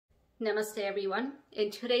Namaste everyone. In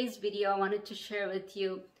today's video, I wanted to share with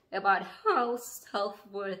you about how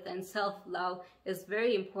self-worth and self-love is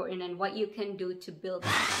very important and what you can do to build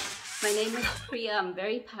that. My name is Priya. I'm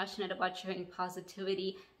very passionate about sharing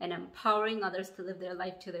positivity and empowering others to live their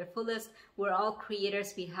life to their fullest. We're all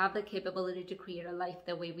creators. We have the capability to create a life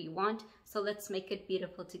the way we want. So let's make it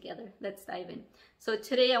beautiful together. Let's dive in. So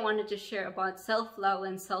today I wanted to share about self-love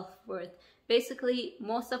and self-worth. Basically,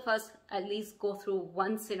 most of us at least go through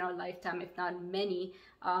once in our lifetime, if not many,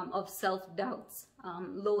 of self-doubts,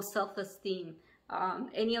 low self-esteem,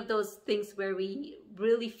 any of those things where we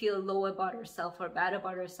really feel low about ourselves or bad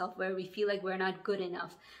about ourselves, where we feel like we're not good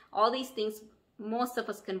enough. All these things, most of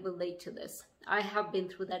us can relate to this. I have been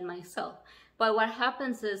through that myself. But what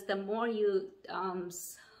happens is the more you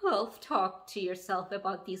self-talk to yourself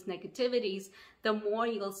about these negativities, the more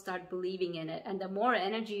you'll start believing in it. And the more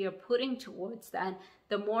energy you're putting towards that,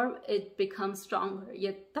 the more it becomes stronger.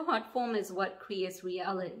 Your thought form is what creates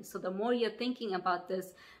reality. So the more you're thinking about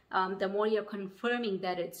this, the more you're confirming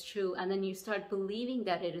that it's true, and then you start believing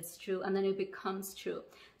that it is true, and then it becomes true.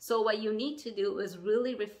 So what you need to do is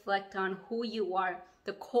really reflect on who you are.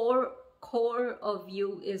 The core of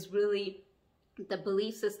you is really the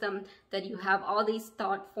belief system that you have, all these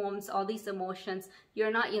thought forms, all these emotions. You're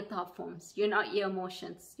not your thought forms, you're not your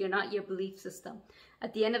emotions, you're not your belief system.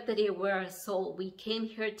 At the end of the day, we're a soul. We came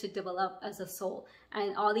here to develop as a soul,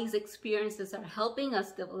 and all these experiences are helping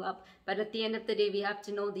us develop. But at the end of the day, we have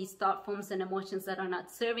to know these thought forms and emotions that are not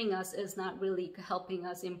serving us is not really helping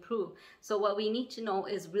us improve. So what we need to know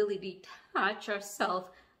is really detach ourselves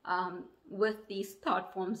with these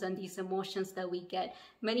thought forms and these emotions that we get.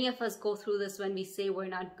 Many of us go through this when we say we're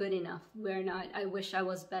not good enough. We're not, I wish I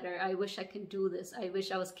was better. I wish I could do this. I wish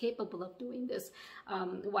I was capable of doing this.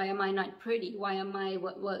 Why am I not pretty? Why am I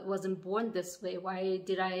wasn't born this way? Why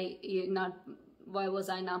was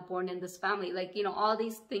I not born in this family? Like, you know, all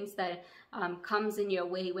these things that comes in your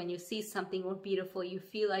way when you see something more beautiful, you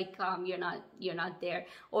feel like you're not there.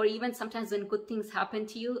 Or even sometimes when good things happen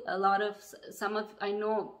to you, I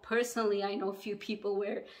know personally, I know a few people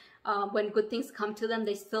where when good things come to them,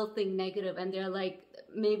 they still think negative, and they're like,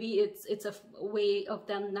 maybe it's a way of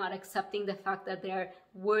them not accepting the fact that they're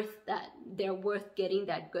worth getting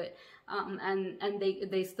that good, and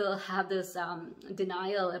they still have this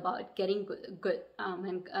denial about getting good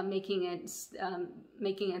and making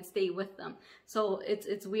it stay with them. So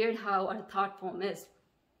it's weird how our thought form is.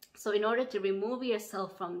 So in order to remove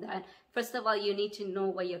yourself from that, first of all, you need to know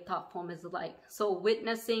what your thought form is like. So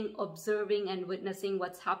observing and witnessing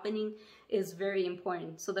what's happening is very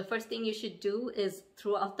important. So the first thing you should do is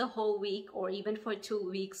throughout the whole week, or even for 2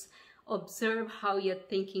 weeks, observe how your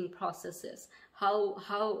thinking process is.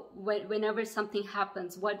 Whenever something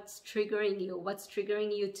happens, what's triggering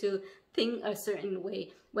you to think a certain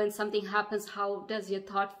way. When something happens, how does your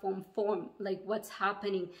thought form? Like, what's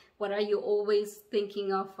happening? What are you always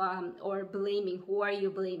thinking of or blaming? Who are you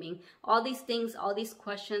blaming? All these things, all these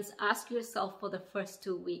questions, ask yourself for the first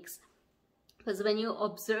 2 weeks. Because when you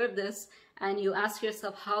observe this and you ask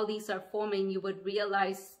yourself how these are forming, you would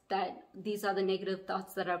realize that these are the negative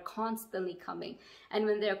thoughts that are constantly coming. And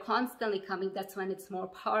when they're constantly coming, that's when it's more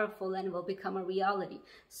powerful and will become a reality.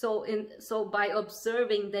 So by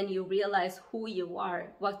observing, then you realize who you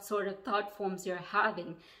are, what sort of thought forms you're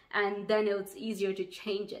having, and then it's easier to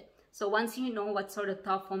change it. So once you know what sort of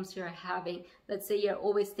thought forms you're having, let's say you're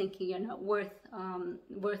always thinking you're not worth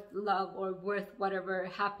love or worth whatever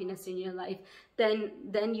happiness in your life,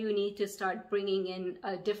 then you need to start bringing in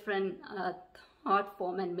a different thought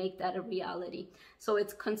form and make that a reality. So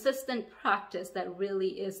it's consistent practice that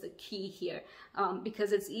really is the key here,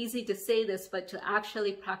 because it's easy to say this, but to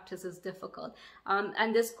actually practice is difficult.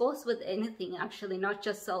 And this goes with anything, actually, not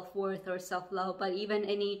just self-worth or self-love, but even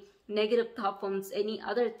any negative thought forms, any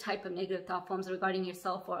other type of negative thought forms regarding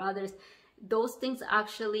yourself or others. Those things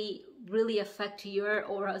actually really affect your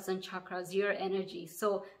auras and chakras, your energy.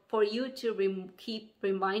 So for you to keep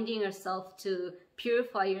reminding yourself to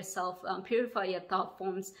purify yourself, purify your thought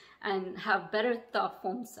forms, and have better thought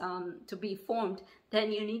forms to be formed, then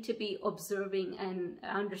you need to be observing and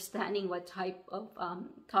understanding what type of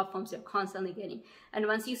thought forms you're constantly getting. And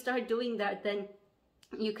once you start doing that, then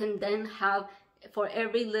you can then have, for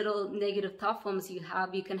every little negative thought forms you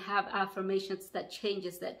have, you can have affirmations that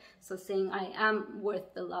changes that. So saying, I am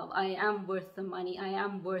worth the love, I am worth the money, I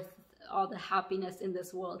am worth all the happiness in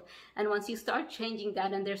this world. And once you start changing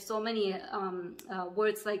that, and there's so many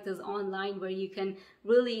words like this online where you can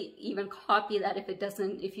really even copy that.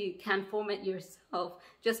 If you can't form it yourself,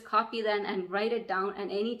 just copy that and write it down,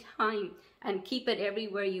 and anytime, and keep it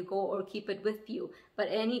everywhere you go, or keep it with you. But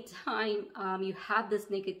anytime you have this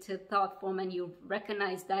negative thought form and you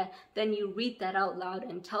recognize that, then you read that out loud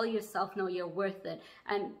and tell yourself, no, you're worth it.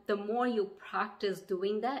 And the more you practice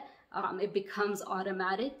doing that, it becomes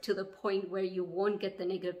automatic to the point where you won't get the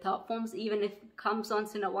negative thought forms. Even if it comes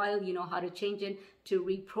once in a while, you know how to change it, to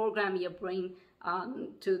reprogram your brain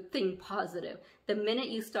to think positive. The minute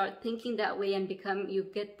you start thinking that way and you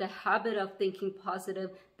get the habit of thinking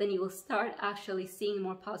positive, then you will start actually seeing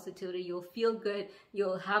more positivity. You'll feel good,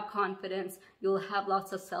 you'll have confidence, you'll have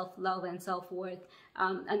lots of self-love and self-worth.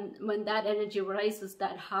 And when that energy rises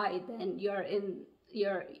that high, then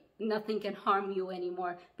nothing can harm you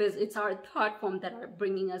anymore, because it's our thought form that are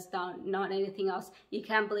bringing us down, not anything else. You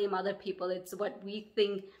can't blame other people. It's what we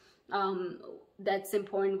think that's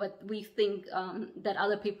important, what we think that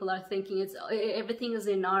other people are thinking. Everything is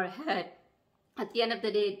in our head. At the end of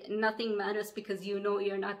the day, nothing matters, because you know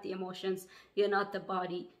you're not the emotions, you're not the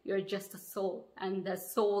body, you're just a soul, and the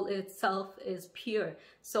soul itself is pure.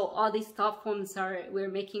 So all these thought forms we're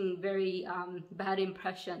making very bad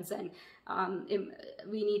impressions, and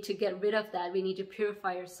we need to get rid of that. We need to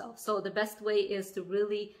purify ourselves. So the best way is to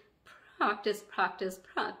really practice, practice,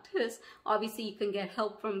 practice. Obviously, you can get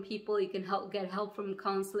help from people, you can get help from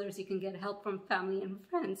counselors, you can get help from family and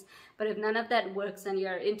friends. But if none of that works and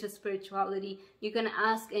you're into spirituality, you can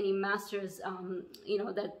ask any masters, you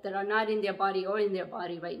know, that are not in their body or in their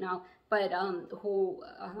body right now, but who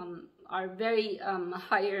are very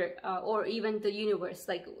higher, or even the universe.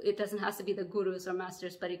 Like, it doesn't have to be the gurus or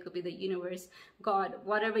masters, but it could be the universe, God,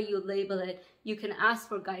 whatever you label it. You can ask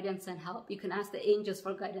for guidance and help. You can ask the angels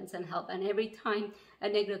for guidance and help. And every time a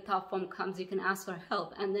negative thought form comes, you can ask for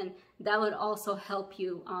help, and then that would also help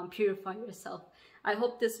you purify yourself. I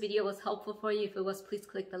hope this video was helpful for you. If it was, please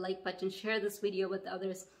click the like button, share this video with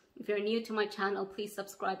others. If you're new to my channel, please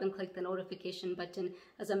subscribe and click the notification button,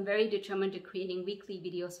 as I'm very determined to creating weekly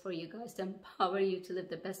videos for you guys to empower you to live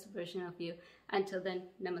the best version of you. Until then,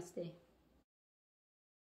 namaste.